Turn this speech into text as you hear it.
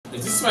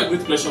It is my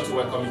great pleasure to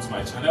welcome you to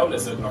my channel,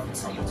 Let's Say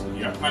Graphics and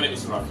Multimedia. My name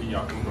is Rafi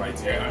Yakub right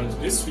here, and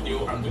in this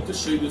video I'm going to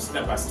show you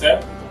step by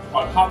step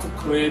on how to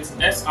create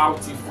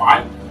SRT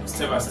file,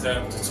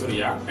 step-by-step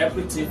tutorial,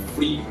 everything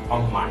free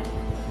online.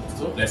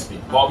 So let's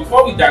begin. But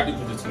before we dive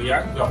into the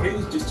tutorial, if you are new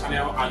to this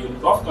channel and you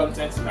love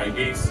content like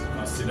this,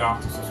 consider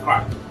to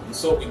subscribe.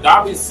 So with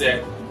that being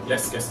said,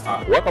 let's get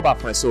started. Welcome back,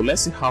 friends. So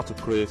let's see how to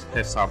create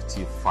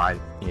SRT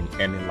file in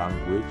any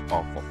language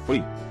or for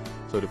free.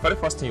 So the very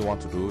first thing you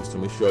want to do is to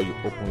make sure you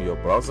open your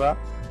browser,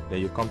 then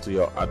you come to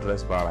your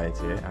address bar right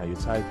here and you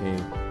type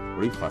in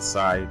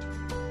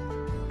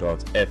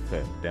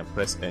riverside.fm, then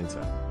press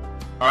enter.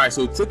 Alright,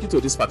 so it'll take you to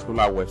this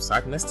particular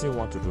website. Next thing you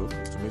want to do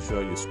is to make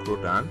sure you scroll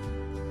down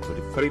to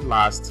the very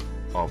last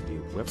of the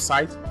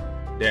website.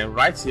 Then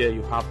right here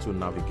you have to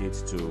navigate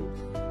to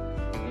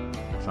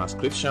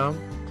transcription.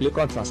 Click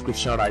on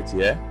transcription right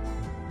here.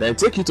 Then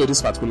take you to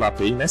this particular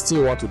page. Next thing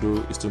you want to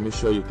do is to make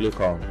sure you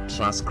click on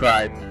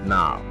transcribe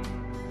now.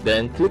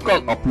 Then click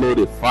on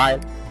upload a file.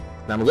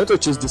 Now I'm going to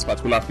choose this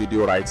particular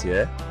video right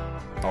here.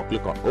 I'll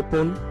click on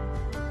open.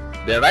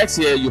 Then right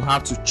here you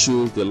have to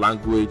choose the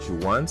language you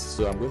want.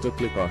 So I'm going to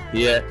click on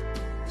here.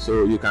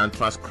 So you can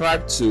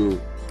transcribe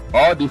to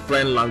all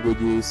different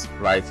languages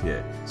right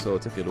here. So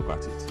take a look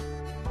at it.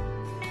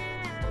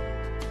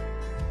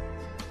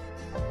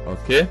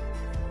 Okay.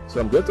 So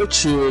I'm going to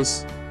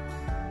choose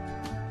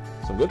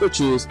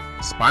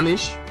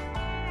Spanish.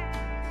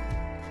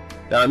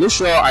 Then make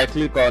sure I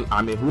click on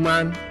I'm a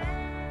human.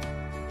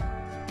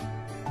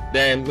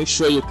 Then make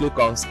sure you click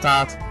on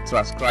start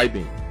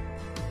transcribing.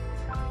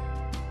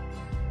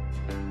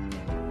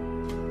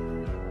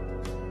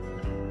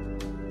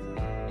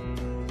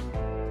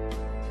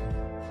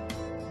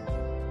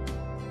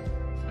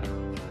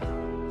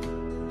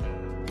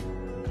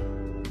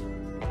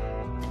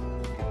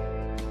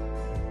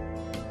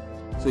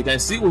 So you can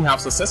see we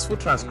have successfully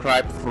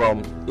transcribed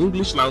from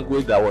English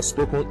language that was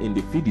spoken in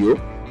the video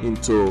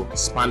into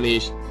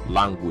Spanish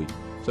language.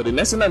 So the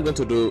next thing I'm going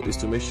to do is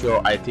to make sure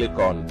I click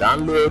on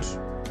download.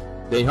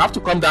 Then you have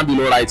to come down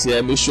below right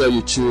here. Make sure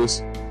you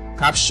choose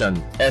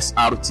caption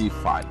SRT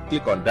file.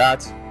 Click on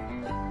that.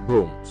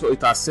 Boom. So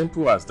it's as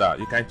simple as that.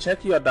 You can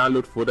check your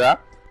download folder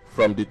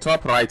from the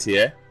top right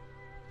here.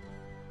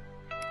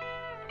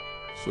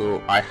 So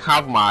I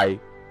have my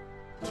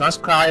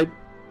transcribe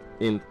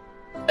in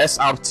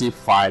SRT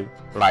file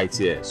right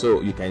here,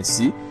 so you can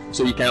see.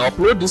 So you can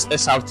upload this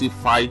SRT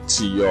file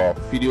to your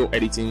video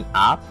editing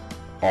app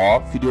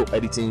or video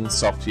editing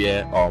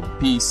software on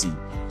PC.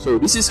 So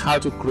this is how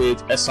to create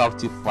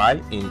SRT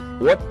file in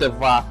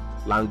whatever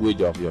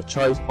language of your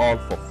choice, all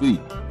for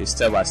free. A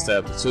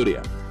step-by-step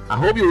tutorial. I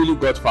hope you really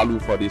got value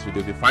for this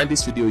video. If you find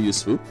this video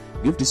useful,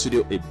 give this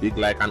video a big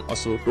like, and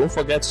also don't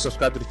forget to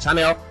subscribe to the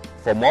channel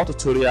for more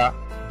tutorial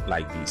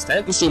like this.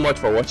 Thank you so much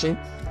for watching,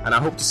 and I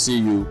hope to see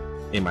you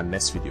in my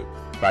next video.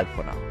 Bye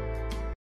for now.